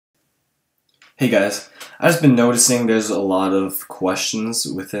Hey guys, I've just been noticing there's a lot of questions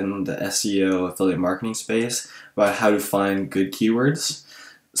within the SEO affiliate marketing space about how to find good keywords.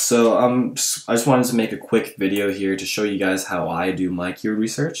 So I just wanted to make a quick video here to show you guys how I do my keyword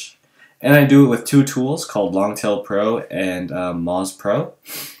research. And I do it with two tools called Longtail Pro and Moz Pro.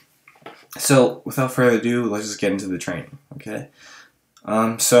 So without further ado, let's just get into the training, okay?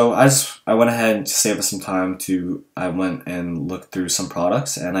 So I went ahead to save us some time I went and looked through some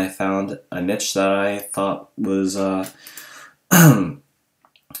products, and I found a niche that I thought was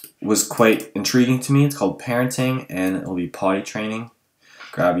was quite intriguing to me. It's called parenting, and it will be potty training.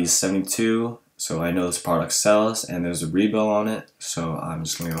 Gravity is 72, so I know this product sells, and there's a rebill on it, so I'm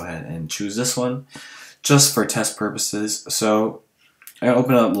just gonna go ahead and choose this one just for test purposes. So I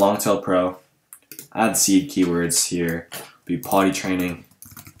open up Longtail Pro, add seed keywords here. Be potty training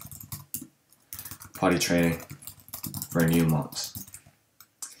for new moms.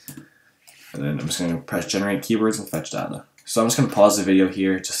 And then I'm just going to press generate keywords and fetch data. So I'm just going to pause the video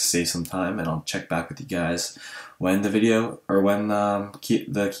here just to save some time, and I'll check back with you guys when the video or when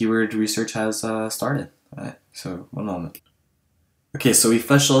the keyword research has started. Alright, so one moment. Okay, so we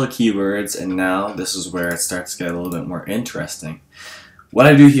fetched all the keywords, and now this is where it starts to get a little bit more interesting. What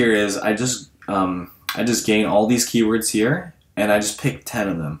I do here is I just gain all these keywords here, and I just pick 10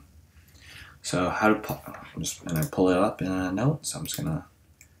 of them. So and I pull it up in a note. So I'm just gonna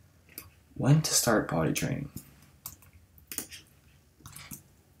when to start potty training.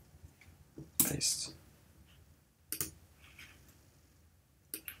 Paste.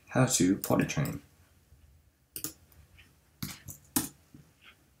 How to potty train.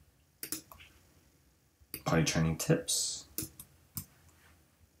 Potty training tips.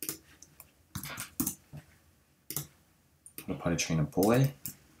 How to potty train a boy.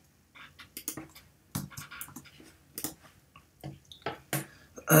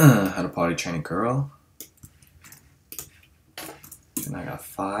 How to potty train a girl. And I got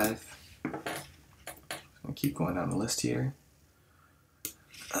 5. I'm gonna keep going down the list here.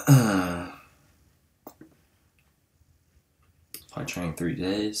 Potty training 3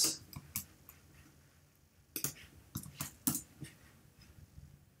 days.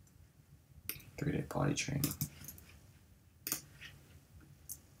 Three-day potty training.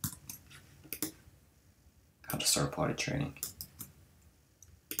 How to start potty training.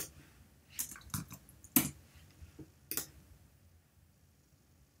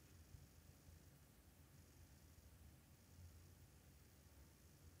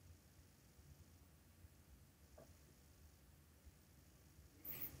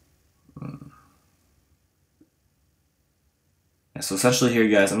 So essentially here,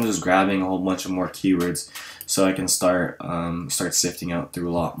 guys, I'm just grabbing a whole bunch of more keywords so I can start sifting out through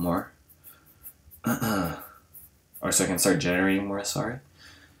a lot more. Or so I can start generating more, sorry.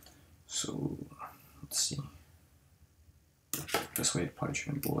 So, let's see. Best way to potty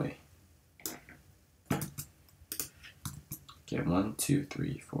train a boy. Okay, 1, 2,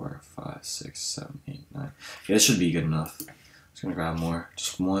 3, 4, 5, 6, 7, 8, 9. Okay, this should be good enough. I'm just gonna grab more.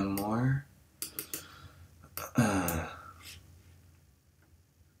 Just one more.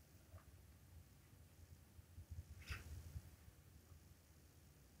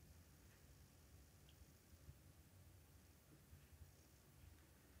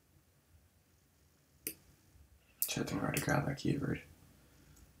 I think where to grab that keyword.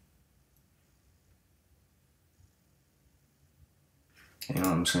 Okay, you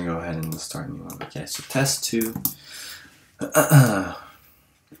know, I'm just gonna go ahead and start a new one. Okay, so test 2.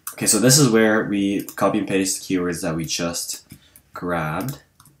 Okay, so this is where we copy and paste the keywords that we just grabbed.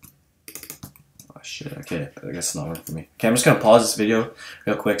 Oh shit, okay, I guess it's not working for me. Okay, I'm just gonna pause this video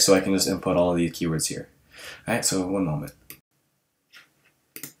real quick so I can just input all of these keywords here. Alright, so one moment.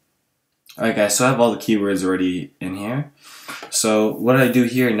 Alright guys, so I have all the keywords already in here. So what I do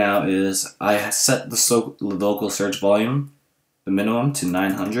here now is I set the local search volume, the minimum, to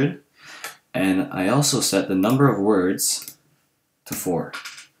 900. And I also set the number of words to 4.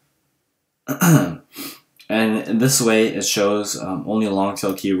 And in this way it shows only long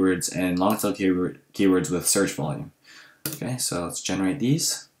tail keywords and long tail keywords with search volume. Okay, so let's generate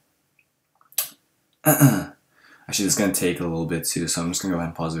these. Actually, this is going to take a little bit too, so I'm just going to go ahead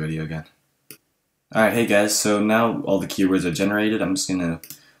and pause the video again. Alright, hey guys, so now all the keywords are generated. I'm just going to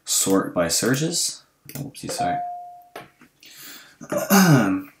sort by searches. Oopsie, sorry.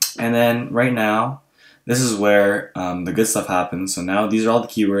 And then right now, this is where the good stuff happens. So now these are all the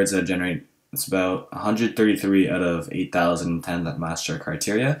keywords that generate. It's about 133 out of 8,010 that match our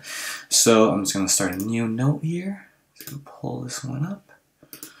criteria. So I'm just going to start a new note here. Just going to pull this one up.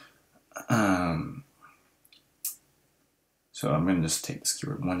 So I'm gonna just take this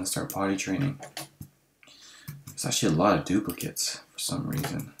keyword 1 and start potty training. There's actually a lot of duplicates for some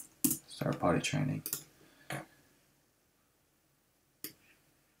reason. Start potty training.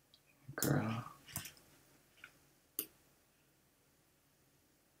 Girl.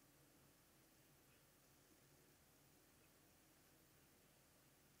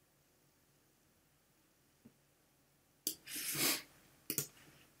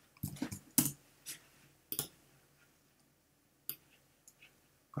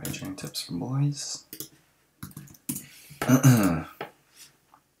 Potty training tips for boys.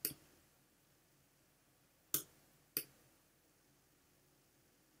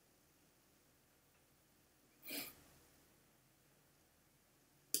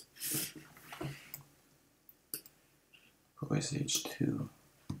 Boys age 2.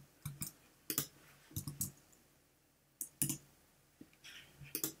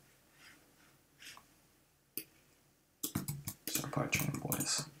 Start potty training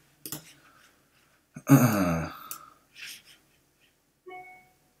boys.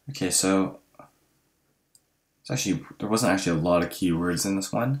 Okay, so there wasn't actually a lot of keywords in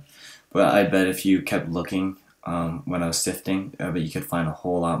this one, but I bet if you kept looking when I was sifting, I bet you could find a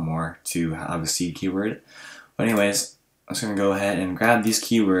whole lot more to have a seed keyword. But anyways, I'm just gonna go ahead and grab these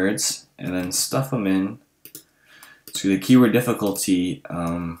keywords and then stuff them in to the keyword difficulty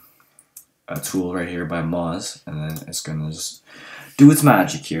tool right here by Moz, and then it's gonna just do its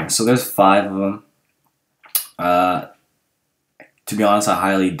magic here. So there's 5 of them. To be honest, I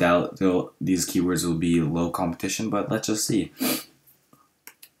highly doubt these keywords will be low competition, but let's just see.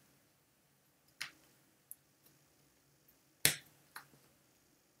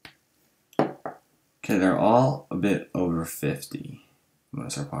 Okay, they're all a bit over 50.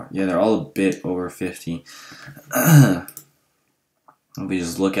 What's our part? Yeah, they're all a bit over 50. If we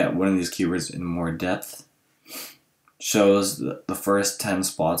just look at one of these keywords in more depth, shows the first 10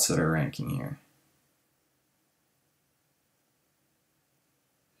 spots that are ranking here.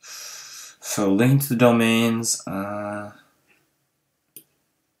 So link to the domains, the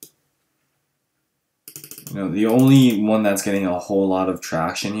only one that's getting a whole lot of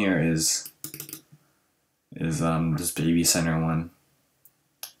traction here is this baby center one.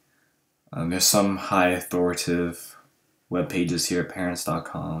 There's some high authoritative web pages here,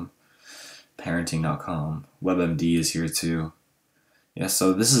 parents.com, parenting.com, WebMD is here too. Yeah,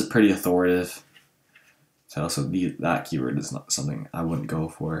 so this is pretty authoritative. So also that keyword is not something I wouldn't go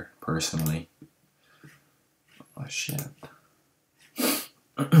for personally. Oh shit.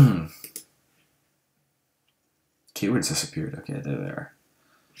 Keywords disappeared. Okay, there they are.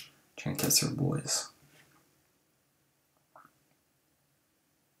 Trying to test for boys.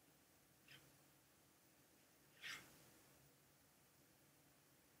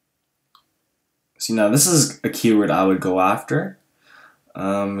 See, now this is a keyword I would go after.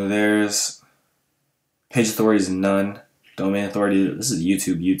 There's page authority is none. Domain authority, this is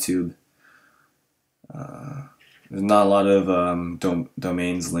YouTube. There's not a lot of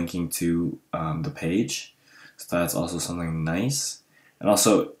domains linking to the page, so that's also something nice. And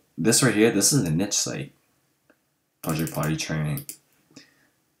also, this right here, this is a niche site. Project Potty Training.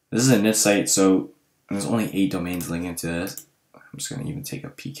 This is a niche site, so there's only 8 domains linking to this. I'm just gonna even take a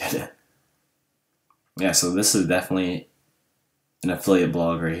peek at it. Yeah, so this is definitely an affiliate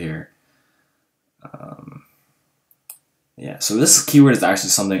blog right here. Yeah, so this keyword is actually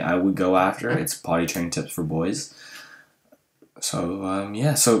something I would go after. It's potty training tips for boys. So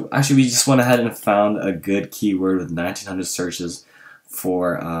yeah, so actually we just went ahead and found a good keyword with 1900 searches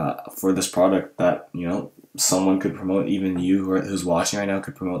for this product that someone could promote. Even you who's watching right now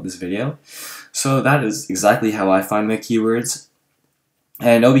could promote this video. So that is exactly how I find my keywords. And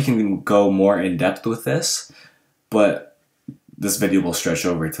I know we can go more in depth with this, but this video will stretch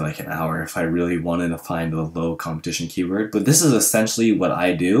over to like an hour if I really wanted to find a low competition keyword. But this is essentially what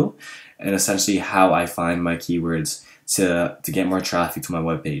I do, and essentially how I find my keywords to get more traffic to my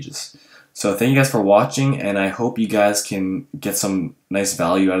web pages. So thank you guys for watching, and I hope you guys can get some nice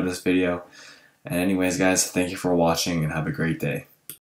value out of this video. And anyways guys, thank you for watching and have a great day.